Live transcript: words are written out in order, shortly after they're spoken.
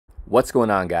What's going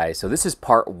on, guys? So this is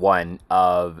part one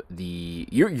of the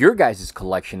your guys'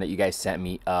 collection that you guys sent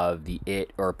me of the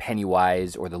It or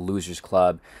Pennywise or the Losers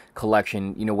Club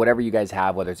collection. You know, whatever you guys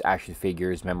have, whether it's action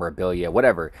figures, memorabilia,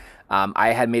 whatever.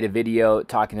 I had made a video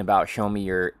talking about show me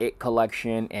your It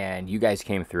collection, and you guys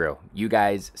came through. You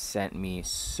guys sent me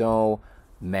so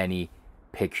many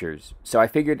pictures. So I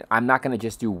figured I'm not going to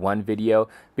just do one video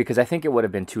because I think it would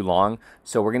have been too long.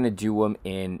 So we're going to do them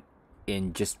in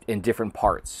different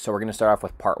parts. So we're going to start off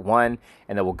with part one,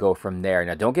 and then we'll go from there.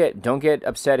 Now don't get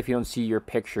upset if you don't see your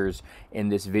pictures in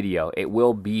this video. It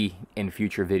will be in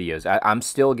future videos. I'm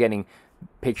still getting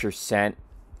pictures sent.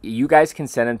 You guys can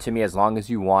send them to me as long as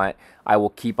you want. I will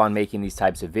keep on making these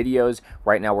types of videos.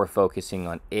 Right now we're focusing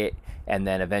on It, and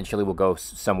then eventually we'll go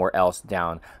somewhere else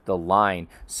down the line.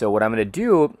 So what I'm going to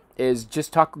do is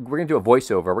just talk. We're going to do a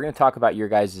voiceover. We're going to talk about your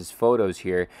guys' photos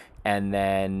here, and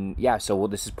then yeah, so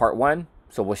this is part one.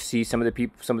 So we'll see some of the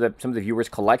people, some of the viewers'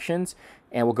 collections,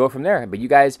 and we'll go from there. But you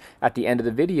guys, at the end of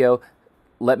the video,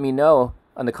 let me know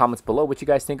in the comments below what you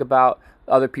guys think about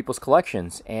other people's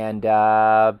collections, and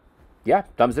yeah,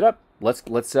 thumbs it up. Let's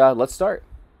start.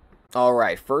 All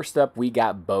right, first up we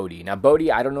got Bodie. Now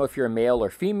Bodie, I don't know if you're a male or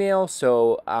female,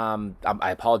 so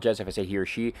I apologize if I say he or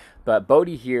she, but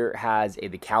Bodie here has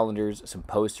the calendars, some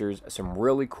posters, some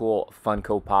really cool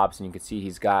Funko Pops, and you can see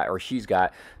he's got, or she's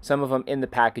got, some of them in the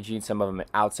packaging, some of them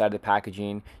outside the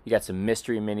packaging. You got some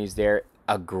mystery minis there.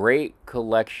 A great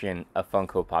collection of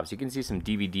Funko Pops. You can see some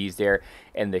DVDs there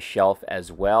in the shelf as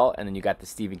well, and then you got the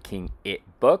Stephen King It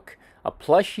book, a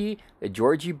plushie, a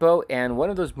Georgie boat, and one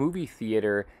of those movie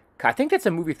theater, I think that's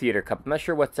a movie theater cup. I'm not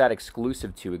sure what's that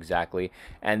exclusive to exactly.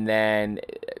 And then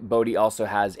Bodie also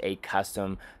has a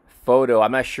custom photo.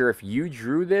 I'm not sure if you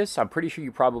drew this. I'm pretty sure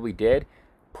you probably did.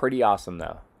 Pretty awesome,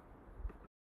 though.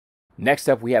 Next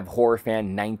up, we have Horror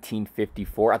Fan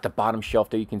 1954. At the bottom shelf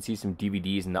there, you can see some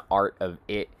DVDs and the Art of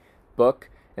It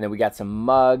book. And then we got some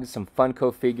mugs, some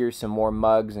Funko figures, some more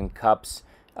mugs and cups.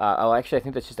 Oh, actually, I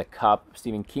think that's just a cup.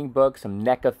 Stephen King book, some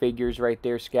NECA figures right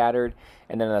there scattered.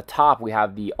 And then on the top, we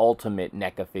have the ultimate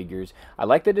NECA figures. I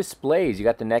like the displays. You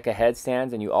got the NECA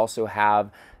headstands, and you also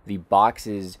have the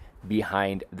boxes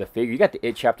behind the figure. You got the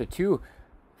It Chapter 2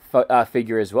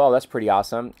 figure as well. That's pretty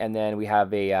awesome. And then we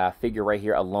have a figure right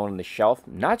here alone on the shelf.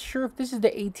 Not sure if this is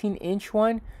the 18-inch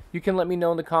one. You can let me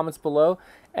know in the comments below.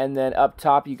 And then up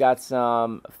top, you got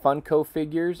some Funko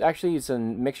figures. Actually, it's a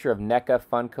mixture of NECA,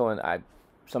 Funko, and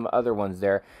some other ones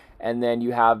there. And then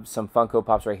you have some Funko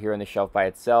Pops right here on the shelf by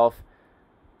itself.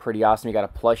 Pretty awesome. You got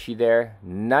a plushie there.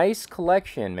 Nice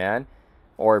collection, man.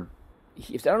 Or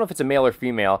I don't know if it's a male or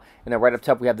female. And then right up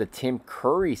top we have the Tim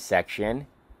Curry section.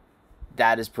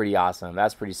 That is pretty awesome.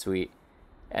 That's pretty sweet.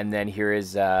 And then here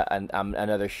is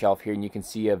another shelf here, and you can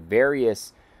see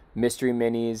various mystery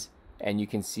minis, and you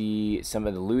can see some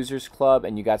of the Losers Club,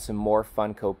 and you got some more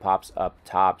Funko Pops up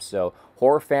top. So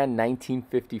Horror Fan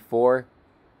 1954.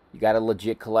 You got a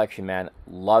legit collection, man.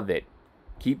 Love it.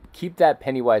 Keep that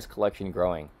Pennywise collection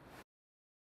growing.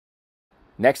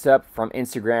 Next up, from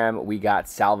Instagram, we got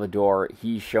Salvador.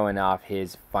 He's showing off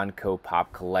his Funko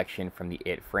Pop collection from the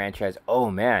It franchise.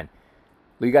 Oh, man.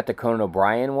 You got the Conan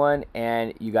O'Brien one,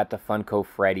 and you got the Funko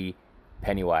Freddy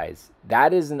Pennywise.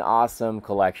 That is an awesome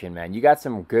collection, man. You got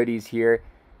some goodies here.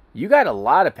 You got a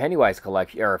lot of Pennywise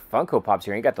collection, or Funko Pops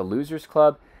here. You got the Losers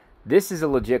Club. This is a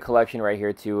legit collection right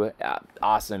here, too.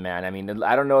 Awesome, man. I mean,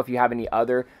 I don't know if you have any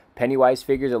other Pennywise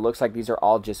figures. It looks like these are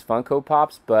all just Funko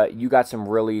Pops, but you got some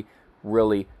really,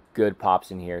 really good Pops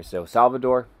in here. So,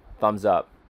 Salvador, thumbs up.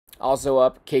 Also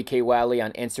up, KK Wiley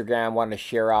on Instagram wanted to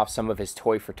share off some of his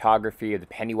toy photography of the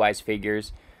Pennywise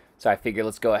figures. So I figured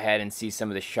let's go ahead and see some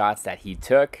of the shots that he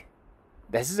took.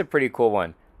 This is a pretty cool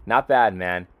one. Not bad,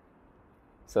 man.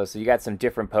 So you got some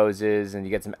different poses, and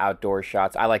you get some outdoor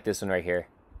shots. I like this one right here.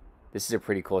 This is a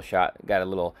pretty cool shot. Got a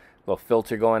little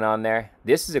filter going on there.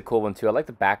 This is a cool one too. I like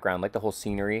the background, I like the whole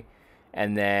scenery.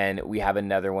 And then we have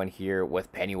another one here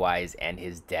with Pennywise and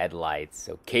his deadlights.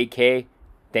 So KK,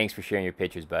 thanks for sharing your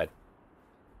pictures, bud.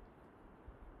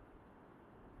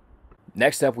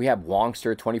 Next up, we have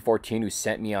Wongster 2014, who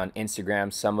sent me on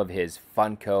Instagram some of his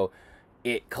Funko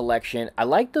It collection. I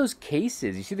like those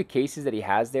cases. You see the cases that he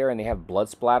has there, and they have blood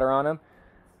splatter on them.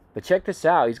 But check this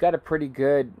out. He's got a pretty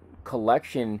good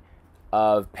collection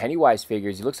of Pennywise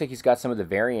figures. He looks like he's got some of the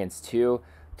variants too.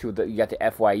 You got the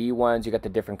FYE ones, you got the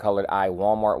different colored eye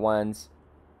Walmart ones.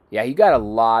 Yeah, you got a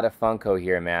lot of Funko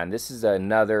here, man. This is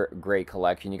another great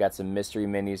collection. You got some mystery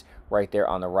minis right there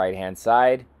on the right hand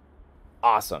side.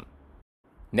 Awesome.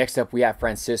 Next up, we have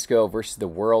Francisco versus the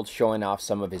World, showing off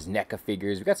some of his NECA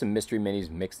figures. We got some mystery minis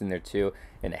mixed in there too,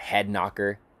 and a head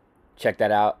knocker. Check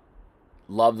that out.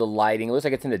 Love the lighting. It looks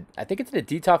like it's in the, I think it's in a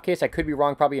detop case. I could be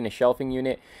wrong, probably in a shelving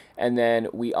unit. And then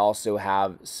we also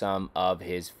have some of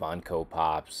his Funko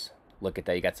Pops. Look at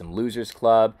that. You got some Losers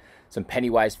Club, some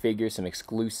Pennywise figures, some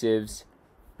exclusives.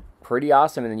 Pretty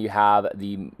awesome. And then you have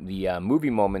the movie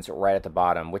moments right at the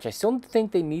bottom, which I still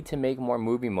think they need to make more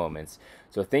movie moments.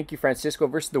 So thank you, Francisco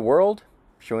versus the World,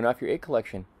 showing off your It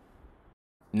collection.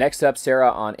 Next up,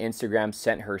 Sarah on Instagram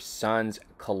sent her son's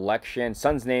collection.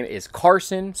 Son's name is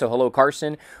Carson. So hello,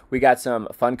 Carson. We got some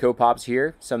Funko Pops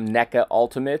here, some NECA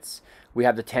Ultimates. We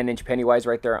have the 10-inch Pennywise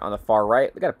right there on the far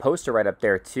right. We got a poster right up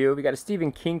there too. We got a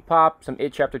Stephen King pop, some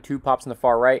It Chapter 2 pops on the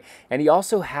far right. And he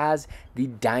also has the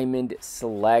Diamond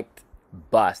Select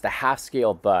bust, the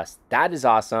half-scale bust. That is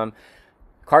awesome.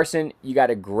 Carson, you got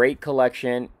a great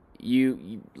collection.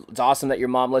 It's awesome that your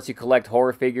mom lets you collect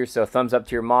horror figures, so thumbs up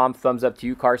to your mom, thumbs up to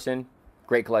you, Carson.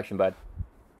 Great collection, bud.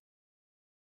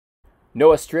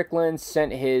 Noah Strickland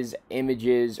sent his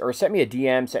images, or sent me a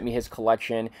DM, sent me his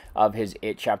collection of his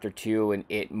It Chapter 2 and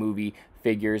It movie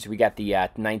figures. We got the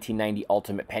 1990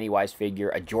 Ultimate Pennywise figure,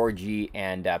 a Georgie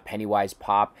and Pennywise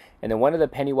pop, and then one of the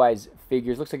Pennywise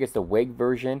figures, looks like it's the wig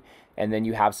version, and then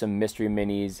you have some mystery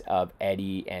minis of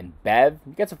Eddie and Bev.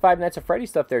 You got some Five Nights at Freddy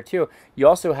stuff there too. You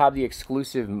also have the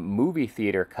exclusive movie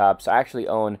theater cups. I actually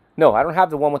own, no, I don't have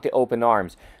the one with the open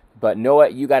arms, but Noah,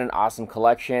 you got an awesome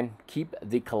collection. Keep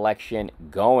the collection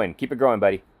going. Keep it growing,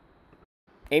 buddy.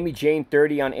 Amy Jane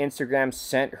 30 on Instagram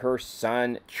sent her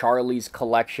son Charlie's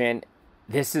collection.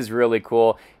 This is really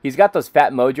cool. He's got those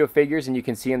Fat Mojo figures, and you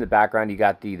can see in the background you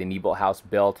got the Nebo house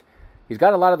built. He's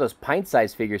got a lot of those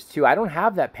pint-size figures too. I don't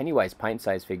have that Pennywise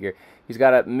pint-size figure. He's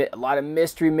got a lot of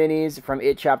mystery minis from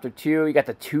It Chapter 2. You got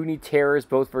the Toonie Terrors,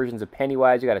 both versions of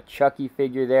Pennywise. You got a Chucky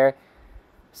figure there.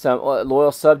 Some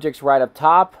loyal subjects right up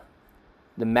top.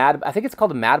 I think it's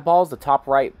called the Mad Balls, the top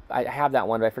right. I have that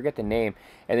one, but I forget the name.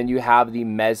 And then you have the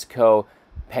Mezco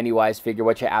Pennywise figure,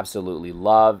 which I absolutely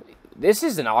love. This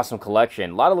is an awesome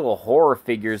collection. A lot of little horror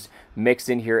figures mixed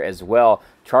in here as well.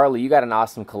 Charlie, you got an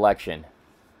awesome collection.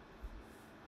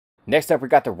 Next up, we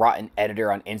got the Rotten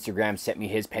Editor on Instagram sent me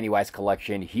his Pennywise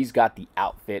collection. He's got the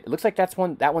outfit. It looks like that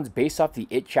one's based off the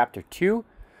It Chapter 2.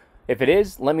 If it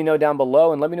is, let me know down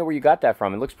below and let me know where you got that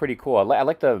from. It looks pretty cool. I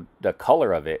like the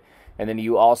color of it. And then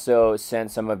you also sent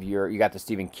some of you got the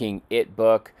Stephen King It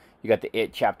book. You got the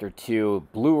It Chapter 2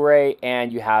 Blu-ray,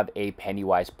 and you have a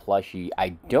Pennywise plushie. I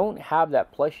don't have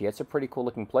that plushie. That's a pretty cool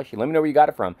looking plushie. Let me know where you got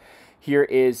it from. Here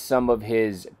is some of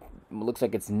his, looks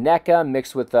like it's NECA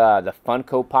mixed with the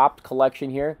Funko Pop collection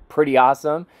here. Pretty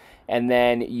awesome. And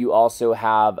then you also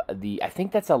have I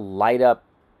think that's a light up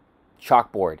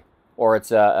chalkboard, or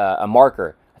it's a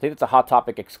marker. I think it's a Hot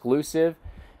Topic exclusive.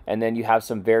 And then you have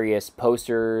some various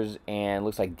posters and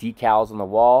looks like decals on the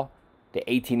wall. The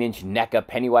 18-inch NECA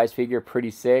Pennywise figure,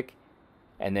 pretty sick.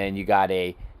 And then you got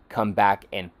a Come Back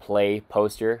and Play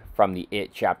poster from the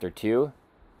It Chapter 2.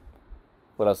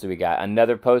 What else do we got?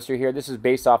 Another poster here. This is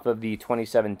based off of the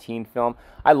 2017 film.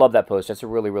 I love that poster. That's a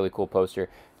really, really cool poster.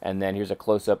 And then here's a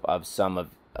close-up of some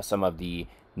of the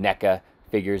NECA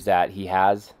figures that he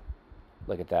has.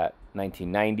 Look at that.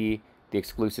 1990. The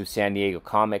exclusive San Diego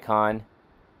Comic-Con.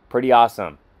 Pretty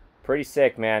awesome. Pretty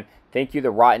sick, man. Thank you,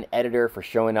 the Rotten Editor, for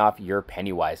showing off your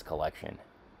Pennywise collection.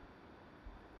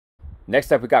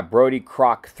 Next up, we got Brody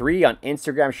Croc 3 on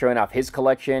Instagram showing off his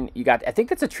collection. You got, I think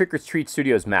that's a Trick or Treat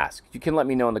Studios mask. You can let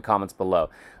me know in the comments below.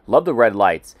 Love the red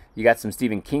lights. You got some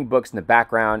Stephen King books in the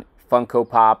background, Funko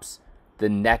Pops, the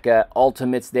NECA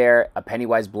Ultimates there, a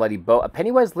Pennywise Bloody Boat, a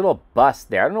Pennywise little bust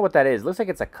there. I don't know what that is. It looks like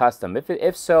it's a custom.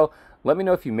 If so, let me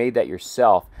know if you made that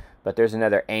yourself. But there's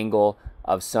another angle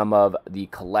of some of the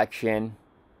collection.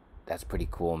 That's pretty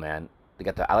cool, man.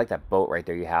 I like that boat right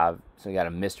there you have. So you got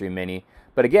a mystery mini.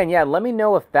 But again, yeah, let me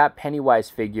know if that Pennywise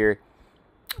figure,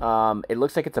 it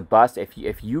looks like it's a bust.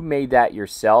 If you made that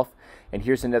yourself. And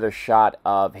here's another shot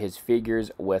of his figures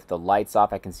with the lights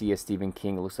off. I can see a Stephen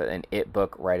King. It looks like an It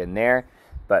book right in there.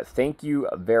 But thank you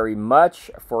very much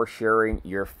for sharing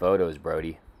your photos,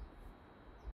 Brody.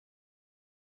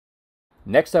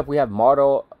 Next up, we have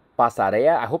Mauro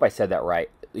Pasarea. I hope I said that right.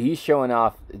 He's showing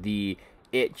off the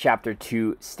It Chapter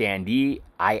 2 standee.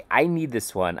 I need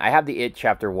this one. I have the It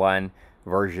Chapter 1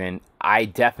 version. I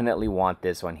definitely want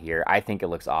this one here. I think it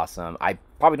looks awesome. I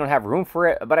probably don't have room for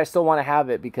it, but I still want to have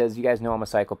it because you guys know I'm a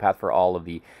psychopath for all of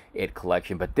the It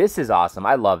collection. But this is awesome.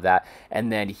 I love that.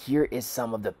 And then here is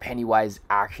some of the Pennywise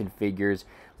action figures.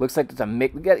 Looks like it's a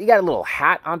mix. You got a little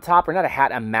hat on top, or not a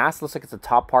hat, a mask. Looks like it's the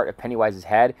top part of Pennywise's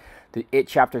head. The It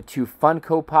Chapter 2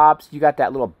 Funko Pops. You got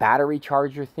that little battery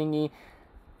charger thingy.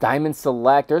 Diamond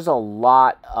Select. There's a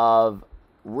lot of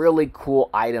really cool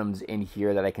items in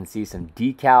here that I can see. Some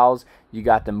decals. You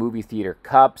got the movie theater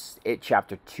cups, It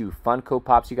Chapter 2 Funko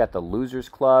Pops. You got the Losers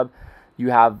Club. You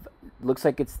have, looks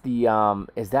like it's the,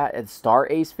 is that a Star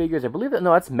Ace figures? I believe that,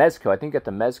 no, that's Mezco. I think you got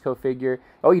the Mezco figure.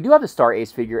 Oh, you do have the Star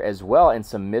Ace figure as well, and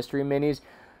some mystery minis.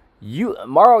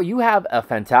 Maro, you have a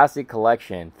fantastic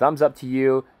collection. Thumbs up to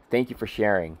you. Thank you for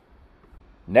sharing.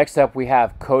 Next up, we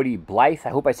have Cody Blythe. I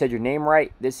hope I said your name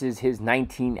right. This is his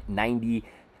 1990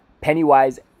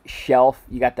 Pennywise shelf.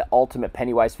 You got the Ultimate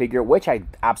Pennywise figure, which I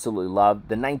absolutely love.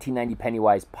 The 1990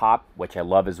 Pennywise Pop, which I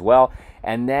love as well.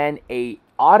 And then a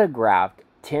autographed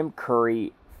Tim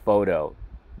Curry photo.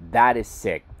 That is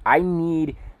sick. I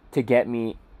need to get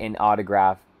me an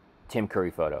autographed Tim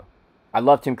Curry photo. I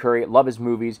love Tim Curry, love his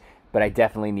movies, but I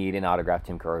definitely need an autographed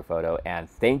Tim Curry photo. And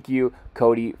thank you,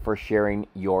 Cody, for sharing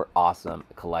your awesome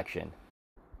collection.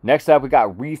 Next up, we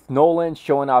got Reith Nolan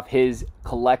showing off his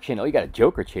collection. Oh, you got a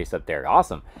Joker chase up there.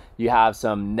 Awesome. You have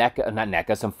some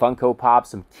some Funko Pops,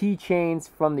 some keychains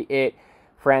from the It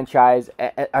franchise.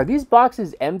 Are these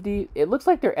boxes empty? It looks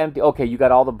like they're empty. Okay, you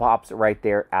got all the Pops right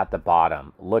there at the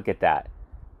bottom. Look at that.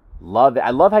 Love it.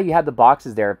 I love how you had the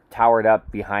boxes there towered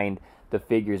up behind the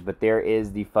figures, but there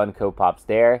is the Funko Pops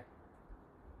there.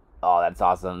 Oh, that's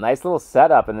awesome. Nice little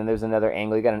setup. And then there's another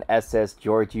angle. You got an SS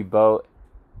Georgie boat.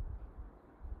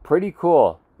 Pretty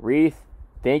cool. Reith,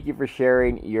 thank you for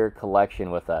sharing your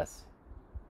collection with us.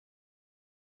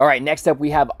 All right, next up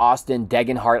we have Austin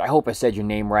Degenhardt. I hope I said your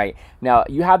name right. Now,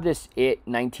 you have this It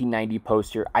 1990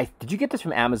 poster. Did you get this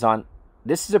from Amazon?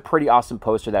 This is a pretty awesome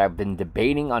poster that I've been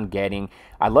debating on getting.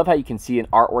 I love how you can see an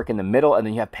artwork in the middle, and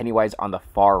then you have Pennywise on the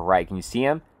far right. Can you see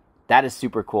him? That is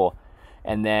super cool.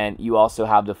 And then you also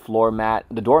have the floor mat,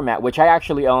 the doormat, which I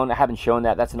actually own. I haven't shown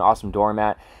that. That's an awesome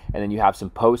doormat. And then you have some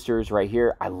posters right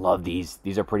here. I love these.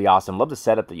 These are pretty awesome. Love the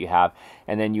setup that you have.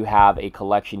 And then you have a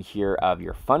collection here of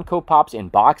your Funko Pops in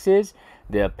boxes.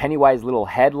 The Pennywise little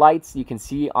headlights you can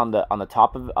see on the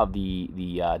top of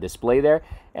the display there.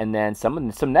 And then some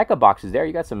NECA boxes there.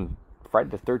 You got some Friday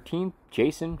the 13th,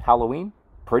 Jason, Halloween.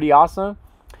 Pretty awesome.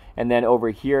 And then over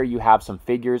here you have some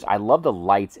figures. I love the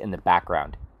lights in the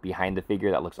background behind the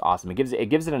figure. That looks awesome. It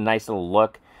gives it a nice little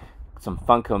look. Some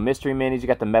Funko mystery minis. You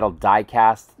got the metal die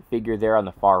cast figure there on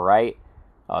the far right.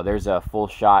 There's a full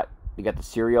shot. You got the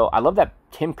cereal. I love that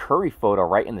Tim Curry photo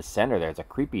right in the center there. It's a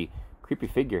creepy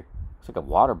figure. Looks like a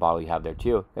water bottle you have there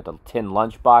too. Got the tin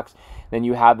lunchbox. Then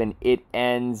you have an It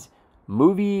Ends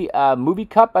movie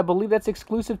cup. I believe that's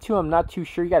exclusive too. I'm not too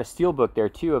sure. You got a steelbook there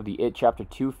too of the It Chapter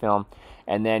 2 film.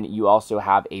 And then you also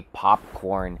have a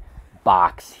popcorn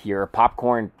box here,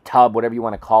 popcorn tub, whatever you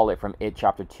want to call it, from It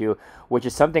Chapter 2, which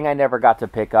is something I never got to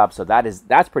pick up, so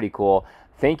that's pretty cool.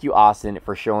 Thank you, Austin,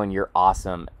 for showing your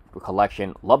awesome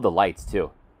collection. Love the lights too.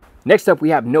 Next up, we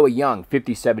have Noah Young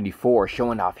 5074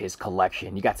 showing off his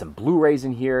collection. You got some Blu-rays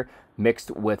in here mixed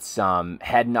with some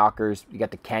head knockers. You got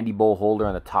the candy bowl holder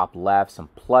on the top left, some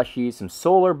plushies, some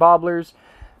solar bobblers,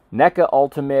 NECA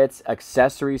Ultimates,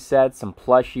 accessory sets, some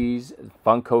plushies,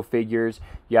 Funko figures.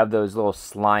 You have those little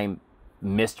slime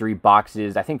mystery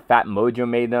boxes. I think Fat Mojo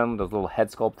made them, those little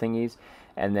head sculpt thingies.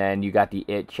 And then you got the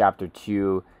It Chapter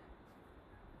 2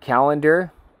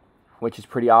 calendar, which is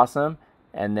pretty awesome.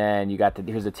 And then you got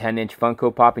here's a 10-inch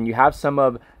Funko Pop, and you have some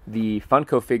of the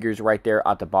Funko figures right there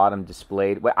at the bottom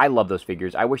displayed. Well, I love those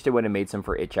figures. I wish they would have made some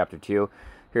for It Chapter 2.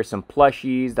 Here's some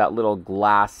plushies, that little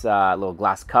glass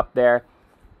cup there.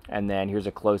 And then here's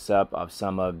a close-up of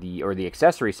some of the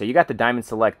accessories. So you got the Diamond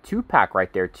Select 2-pack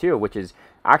right there too, which is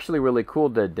actually really cool.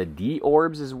 The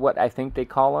D-Orbs is what I think they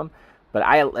call them. But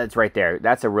it's right there.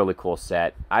 That's a really cool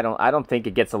set. I don't think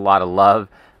it gets a lot of love.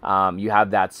 You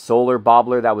have that solar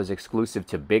bobbler that was exclusive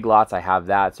to Big Lots. I have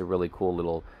that. It's a really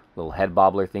cool little head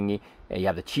bobbler thingy. And you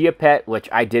have the Chia Pet, which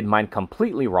I did mine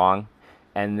completely wrong.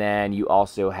 And then you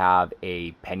also have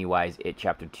a Pennywise It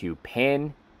Chapter 2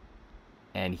 pin.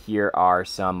 And here are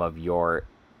some of your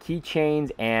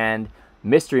keychains and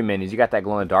mystery minis. You got that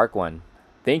glow-in-the-dark one.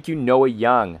 Thank you, Noah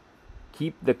Young.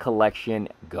 Keep the collection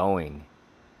going.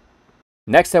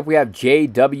 Next up, we have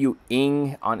JW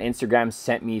Ing on Instagram.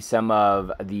 Sent me some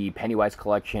of the Pennywise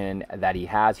collection that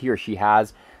he or she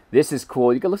has. This is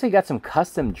cool. Looks like you got some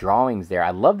custom drawings there.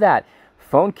 I love that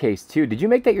phone case too. Did you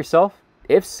make that yourself?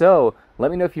 If so, let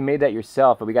me know if you made that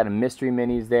yourself. But we got a mystery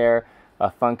minis there. A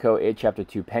Funko It Chapter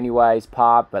 2 Pennywise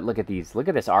pop. But look at these. Look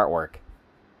at this artwork.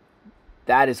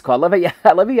 That is cool. I love it.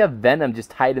 I love how you have Venom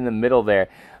just tied in the middle there.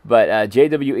 But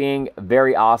JW Ing,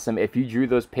 very awesome. If you drew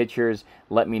those pictures,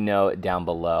 let me know down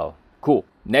below. Cool.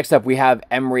 Next up, we have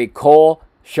Emery Cole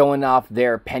showing off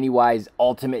their Pennywise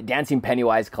Ultimate Dancing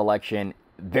Pennywise collection.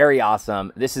 Very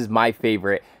awesome. This is my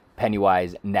favorite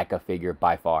Pennywise NECA figure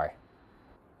by far.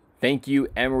 Thank you,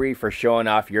 Emery, for showing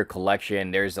off your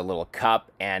collection. There's a little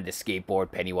cup and the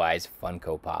skateboard Pennywise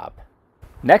Funko Pop.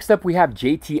 Next up, we have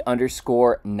JT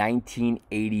underscore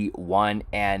 1981,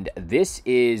 and this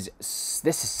is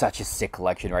such a sick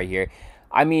collection right here.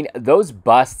 I mean, those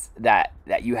busts that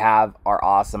you have are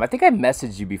awesome. I think I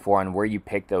messaged you before on where you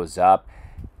picked those up.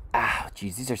 Ah,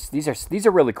 geez, these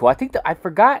are really cool. I think that I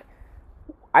forgot.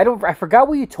 I forgot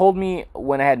what you told me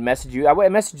when I had messaged you. I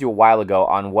messaged you a while ago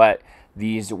on what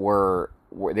these where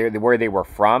they were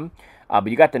from. But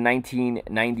you got the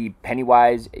 1990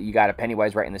 Pennywise. You got a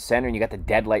Pennywise right in the center, and you got the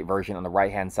Deadlight version on the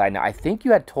right-hand side. Now, I think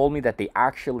you had told me that they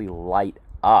actually light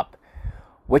up,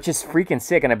 which is freaking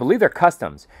sick, and I believe they're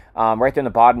customs. Right there in the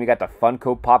bottom, you got the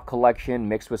Funko Pop collection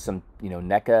mixed with some,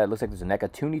 NECA. It looks like there's a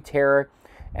NECA Toonie Terror,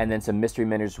 and then some Mystery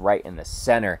Miniatures right in the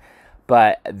center.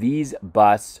 But these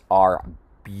busts are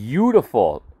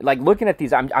beautiful. Like, looking at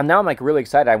these, I'm like really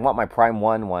excited. I want my Prime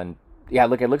 1 one. Yeah,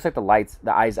 look, it looks like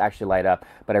the eyes actually light up.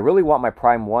 But I really want my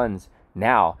Prime 1s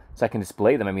now so I can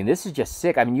display them. I mean, this is just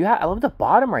sick. I mean, I love the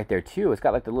bottom right there, too. It's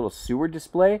got like the little sewer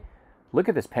display. Look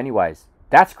at this Pennywise.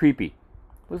 That's creepy.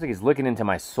 Looks like he's looking into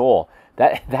my soul.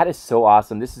 That is so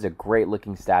awesome. This is a great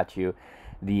looking statue.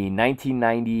 The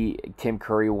 1990 Tim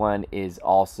Curry one is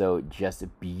also just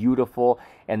beautiful.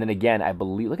 And then again, I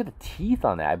believe, look at the teeth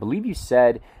on that. I believe you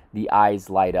said the eyes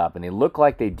light up, and they look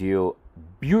like they do.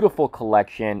 Beautiful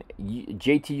collection.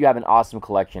 JT, you have an awesome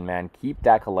collection, man. Keep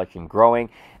that collection growing.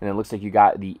 And it looks like you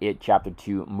got the It Chapter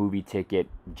 2 movie ticket.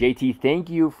 JT, thank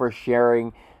you for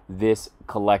sharing this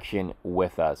collection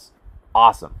with us.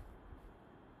 Awesome.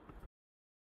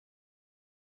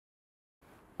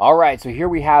 All right, so here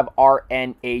we have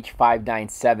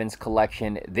RNH597's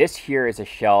collection. This here is a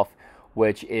shelf,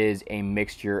 which is a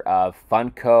mixture of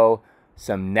Funko,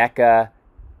 some NECA,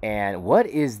 and what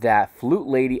is that flute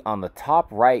lady on the top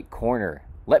right corner?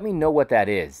 Let me know what that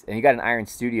is. And you got an Iron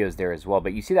Studios there as well.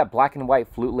 But you see that black and white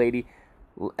flute lady?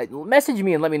 Message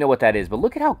me and let me know what that is. But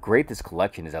look at how great this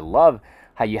collection is. I love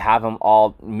how you have them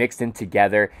all mixed in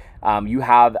together. You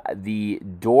have the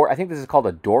door. I think this is called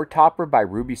a door topper by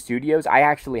Ruby Studios. I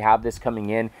actually have this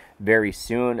coming in very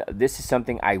soon. This is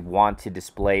something I want to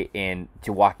display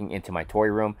walking into my toy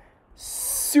room.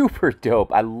 Super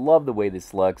dope. I love the way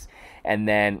this looks. And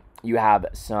then you have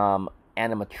some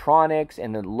animatronics,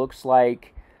 and it looks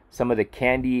like some of the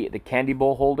candy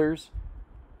bowl holders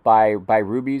by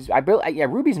Ruby's. Yeah,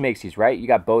 Ruby's makes these, right? You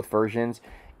got both versions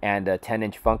and a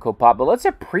 10-inch Funko Pop. But let's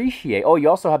appreciate. Oh, you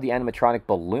also have the animatronic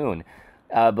balloon.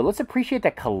 But let's appreciate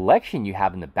that collection you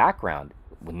have in the background.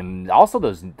 Also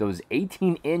those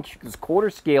 18-inch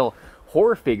quarter scale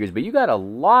horror figures. But you got a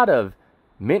lot of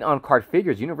mint on card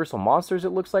figures. Universal Monsters, it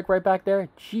looks like right back there.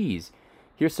 Jeez.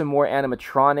 Here's some more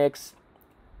animatronics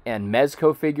and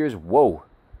Mezco figures. Whoa.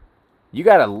 You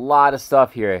got a lot of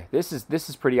stuff here. This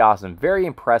is pretty awesome. Very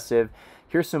impressive.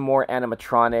 Here's some more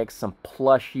animatronics, some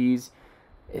plushies.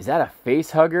 Is that a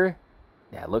face hugger?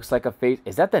 Yeah, it looks like a face.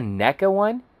 Is that the NECA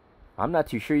one? I'm not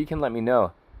too sure. You can let me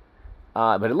know.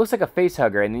 But it looks like a face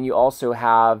hugger. And then you also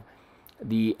have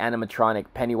the animatronic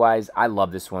Pennywise. I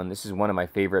love this one. This is one of my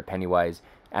favorite Pennywise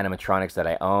animatronics that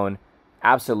I own.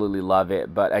 Absolutely love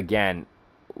it. But again,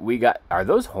 are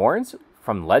those horns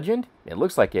from Legend? It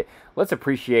looks like it. Let's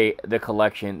appreciate the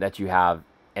collection that you have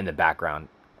in the background.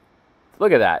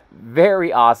 Look at that.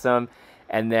 Very awesome.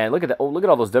 And then look at look at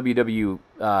all those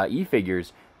WWE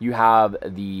figures. You have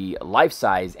the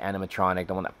life-size animatronic,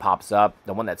 the one that pops up,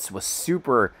 the one that was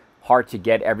super hard to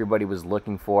get, everybody was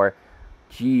looking for.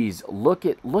 Jeez,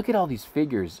 look at all these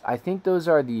figures. I think those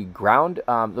are the ground.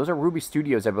 Those are Ruby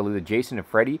Studios, I believe, the Jason and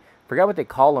Freddy. Forgot what they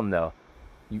call them though.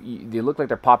 They look like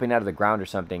they're popping out of the ground or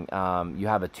something. You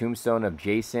have a tombstone of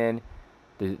Jason,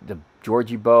 the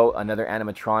Georgie boat, another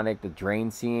animatronic, the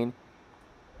drain scene.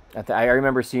 I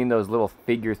remember seeing those little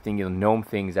figure things, gnome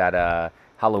things at a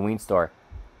Halloween store.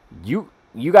 You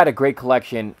got a great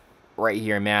collection right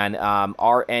here, man.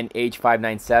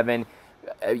 RNH597.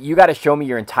 You got to show me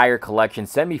your entire collection.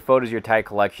 Send me photos of your entire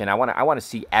collection. I want to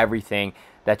see everything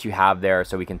that you have there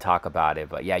so we can talk about it.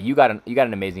 But yeah, you got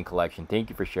an amazing collection. Thank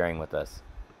you for sharing with us.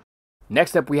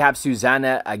 Next up, we have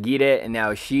Susanna Aguirre, and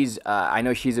now I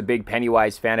know she's a big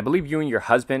Pennywise fan. I believe you and your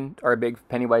husband are a big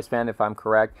Pennywise fan, if I'm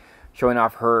correct. Showing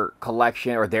off her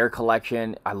collection, or their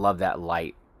collection. I love that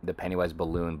light, the Pennywise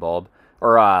balloon bulb,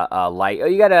 or light. Oh,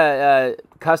 you got a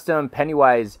custom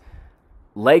Pennywise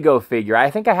Lego figure. I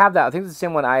think I have that. I think it's the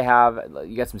same one I have.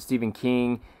 You got some Stephen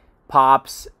King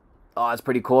pops. Oh, that's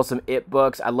pretty cool. Some It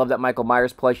books. I love that Michael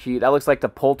Myers plushie. That looks like the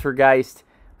Poltergeist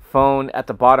phone at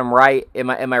the bottom right. Am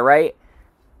I right?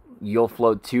 You'll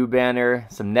Float 2 banner.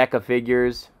 Some NECA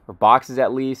figures. or boxes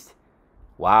at least.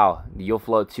 Wow, the You'll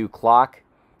Float 2 clock.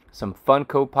 Some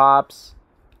Funko Pops.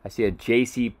 I see a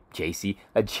Jason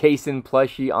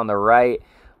plushie on the right.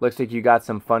 Looks like you got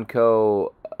some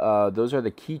Funko. Those are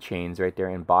the keychains right there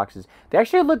in boxes. They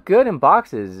actually look good in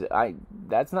boxes.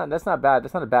 That's not bad.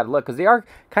 That's not a bad look because they are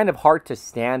kind of hard to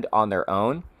stand on their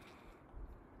own.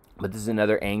 But this is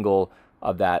another angle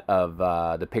of that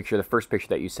the picture, the first picture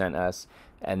that you sent us.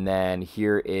 And then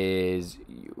here is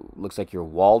looks like your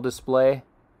wall display.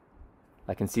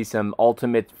 I can see some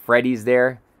Ultimate Freddy's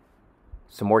there.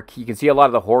 Some more you can see a lot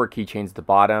of the horror keychains at the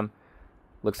bottom.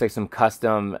 Looks like some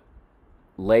custom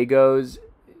Legos.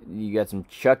 You got some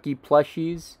Chucky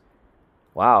plushies.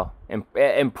 Wow,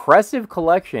 impressive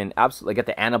collection. Absolutely, got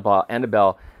the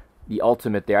Annabelle, the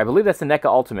Ultimate there. I believe that's the NECA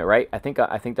Ultimate, right? I think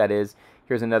that is.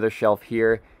 Here's another shelf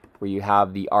here where you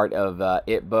have the Art of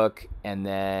It book, and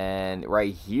then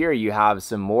right here you have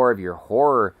some more of your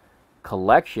horror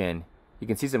collection. You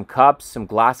can see some cups, some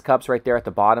glass cups right there at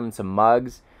the bottom, some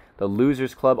mugs. The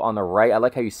Losers Club on the right. I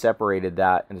like how you separated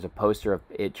that. And there's a poster of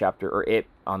It chapter, or It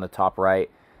on the top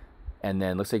right. And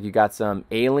then looks like you got some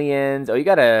aliens. Oh, you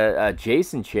got a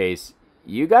Jason chase.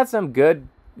 You got some good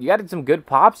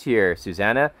pops here,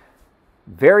 Susanna.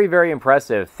 Very, very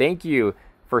impressive. Thank you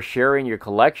for sharing your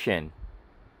collection.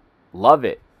 Love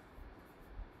it.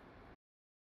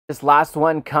 This last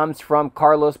one comes from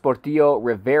Carlos Portillo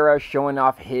Rivera, showing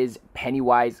off his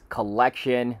Pennywise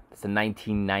collection. It's the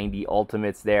 1990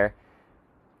 Ultimates there.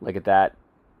 Look at that.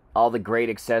 All the great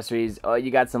accessories. Oh,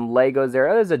 you got some Legos there.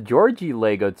 Oh, there's a Georgie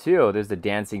Lego too. There's the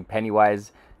dancing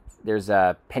Pennywise. There's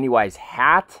a Pennywise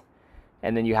hat.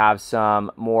 And then you have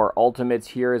some more Ultimates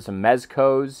here. Some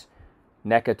Mezcos.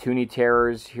 NECA Toonie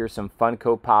Terrors. Here's some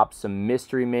Funko Pops. Some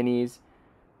Mystery Minis.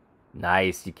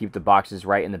 Nice. You keep the boxes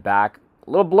right in the back. A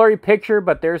little blurry picture,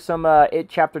 but there's some It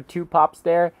Chapter 2 pops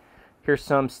there. Here's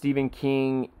some Stephen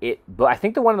King It book. I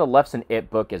think the one on the left's an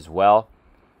It book as well.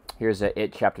 Here's a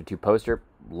It Chapter 2 poster.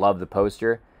 Love the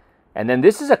poster. And then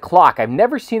this is a clock. I've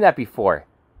never seen that before.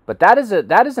 But that is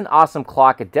an awesome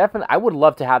clock. I would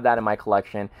love to have that in my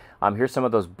collection. Here's some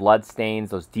of those blood stains,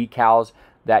 those decals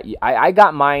that I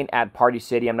got mine at Party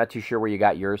City. I'm not too sure where you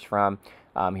got yours from.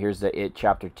 Here's the It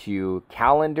Chapter 2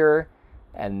 calendar.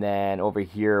 And then over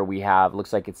here we have,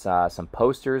 looks like it's some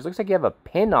posters. Looks like you have a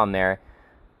pin on there.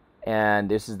 And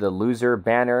this is the Losers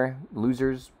banner.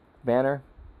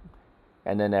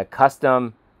 And then a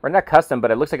custom, or not custom,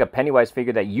 but it looks like a Pennywise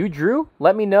figure that you drew.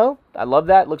 Let me know. I love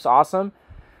that. It looks awesome.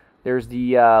 There's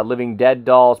the Living Dead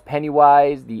dolls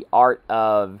Pennywise, the Art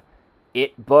of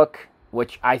It book,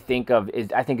 which I think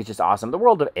it's just awesome. The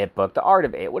World of It book, the Art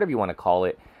of It, whatever you want to call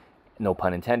it. No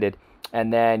pun intended.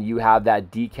 And then you have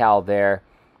that decal there.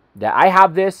 That I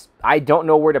have this. I don't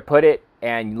know where to put it.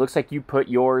 And it looks like you put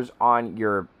yours on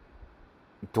your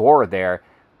door there,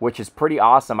 which is pretty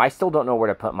awesome. I still don't know where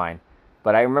to put mine.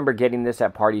 But I remember getting this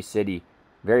at Party City.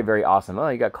 Very, very awesome. Oh,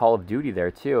 you got Call of Duty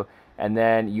there too. And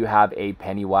then you have a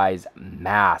Pennywise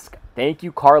mask. Thank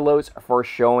you, Carlos, for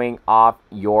showing off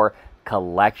your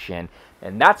collection.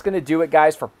 And that's going to do it,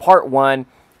 guys, for part 1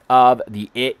 of the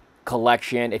It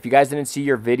collection. If you guys didn't see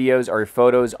your videos or your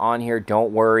photos on here,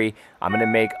 don't worry. I'm going to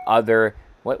make other...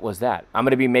 What was that? I'm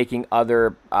going to be making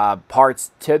other parts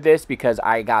to this because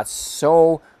I got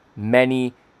so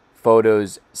many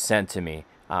photos sent to me.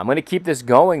 I'm going to keep this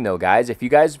going, though, guys. If you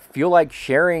guys feel like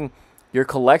sharing your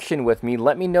collection with me,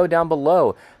 let me know down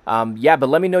below. Yeah, but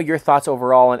let me know your thoughts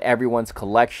overall on everyone's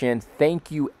collection.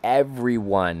 Thank you,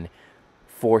 everyone,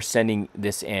 for sending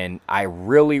this in. I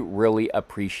really, really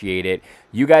appreciate it.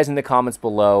 You guys in the comments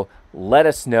below, let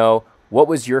us know what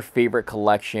was your favorite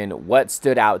collection, what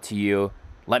stood out to you.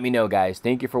 Let me know, guys.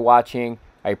 Thank you for watching.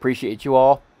 I appreciate you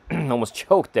all. Almost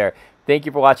choked there. Thank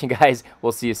you for watching, guys.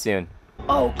 We'll see you soon.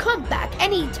 Oh, come back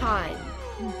anytime.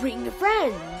 Bring your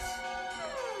friends.